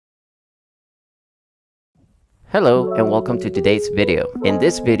Hello and welcome to today's video. In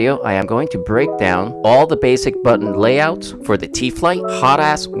this video, I am going to break down all the basic button layouts for the T.Flight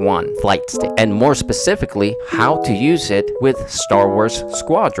Hotas 1 flight stick, and more specifically, how to use it with Star Wars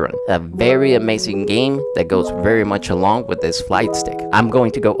Squadron, a very amazing game that goes very much along with this flight stick. I'm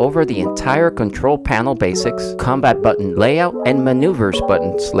going to go over the entire control panel basics, combat button layout, and maneuvers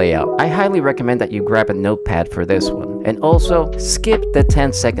buttons layout. I highly recommend that you grab a notepad for this one, and also skip the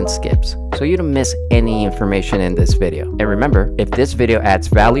 10-second skips so you don't miss any information in this video. And remember, if this video adds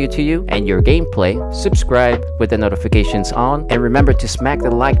value to you and your gameplay, subscribe with the notifications on, and remember to smack the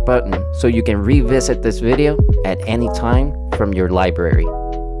like button so you can revisit this video at any time from your library.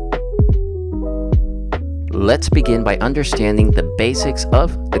 Let's begin by understanding the basics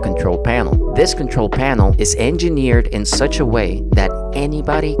of the control panel. This control panel is engineered in such a way that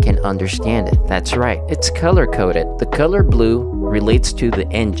anybody can understand it. That's right, it's color-coded. The color blue relates to the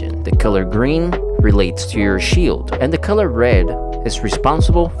engine, the color green relates to your shield, and the color red is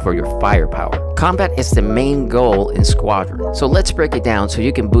responsible for your firepower. Combat is the main goal in Squadron, so let's break it down so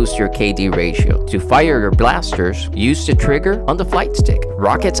you can boost your KD ratio. To fire your blasters, use the trigger on the flight stick.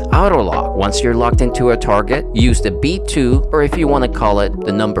 Rockets auto-lock. Once you're locked into a target, use the B2, or if you want to call it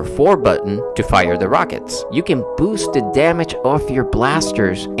the number 4 button, to fire the rockets. You can boost the damage of your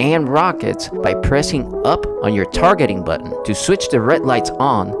blasters and rockets by pressing up on your targeting button to switch the red lights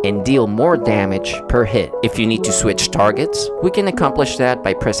on and deal more damage per hit. If you need to switch targets, we can accomplish that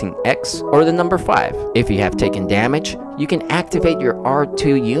by pressing X or the number 5. If you have taken damage, you can activate your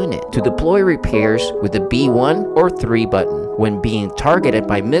R2 unit to deploy repairs with the B1 or 3 button. When being targeted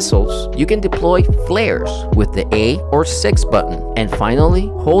by missiles, you can deploy flares with the A or 6 button. And finally,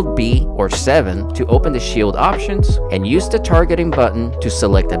 hold B or 7 to open the shield options and use the targeting button to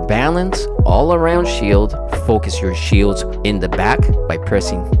select a balanced all-around shield. Focus your shields in the back by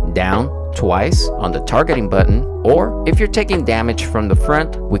pressing down twice on the targeting button, or if you're taking damage from the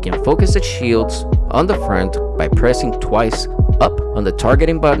front, we can focus the shields on the front by pressing twice up on the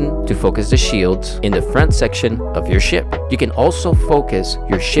targeting button to focus the shields in the front section of your ship. You can also focus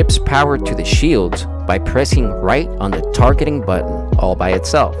your ship's power to the shields by pressing right on the targeting button all by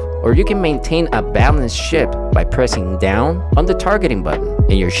itself. Or you can maintain a balanced ship by pressing down on the targeting button,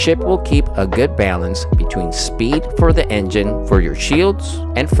 and your ship will keep a good balance between speed for the engine, for your shields,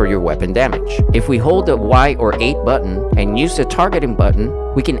 and for your weapon damage. If we hold the Y or 8 button and use the targeting button,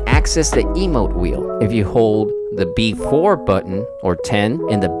 we can access the emote wheel. If you hold the B4 button or 10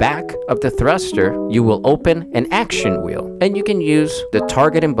 in the back of the thruster, you will open an action wheel, and you can use the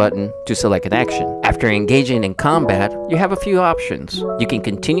targeting button to select an action. After engaging in combat, you have a few options. You can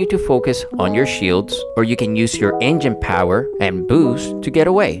continue to focus on your shields, or you can use your engine power and boost to get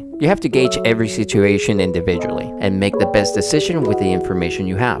away. You have to gauge every situation individually and make the best decision with the information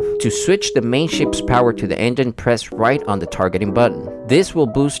you have. To switch the main ship's power to the engine, press right on the targeting button. This will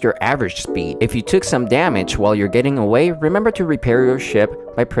boost your average speed. If you took some damage while you're getting away, remember to repair your ship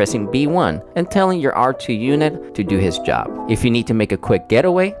by pressing B1 and telling your R2 unit to do his job. If you need to make a quick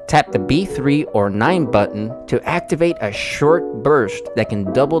getaway, tap the B3 or 9 button to activate a short burst that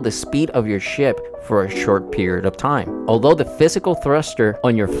can double the speed of your ship for a short period of time. Although the physical thruster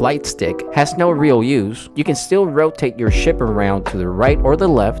on your flight stick has no real use, you can still rotate your ship around to the right or the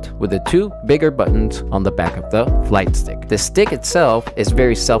left with the 2 bigger buttons on the back of the flight stick. The stick itself is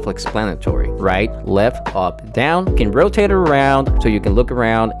very self-explanatory. Right, left, up, down. You can rotate it around so you can look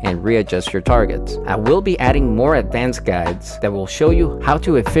around and readjust your targets. I will be adding more advanced guides that will show you how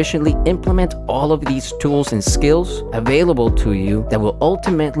to efficiently implement all of these tools and skills available to you that will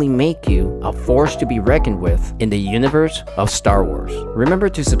ultimately make you a force to be reckoned with in the universe of Star Wars. Remember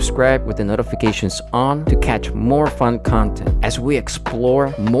to subscribe with the notifications on to catch more fun content as we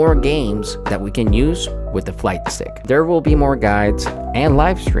explore more games that we can use with the flight stick. There will be more guides and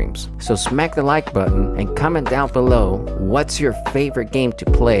live streams, so smack the like button and comment down below what's your favorite game to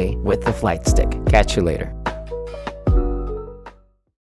play with the flight stick. Catch you later.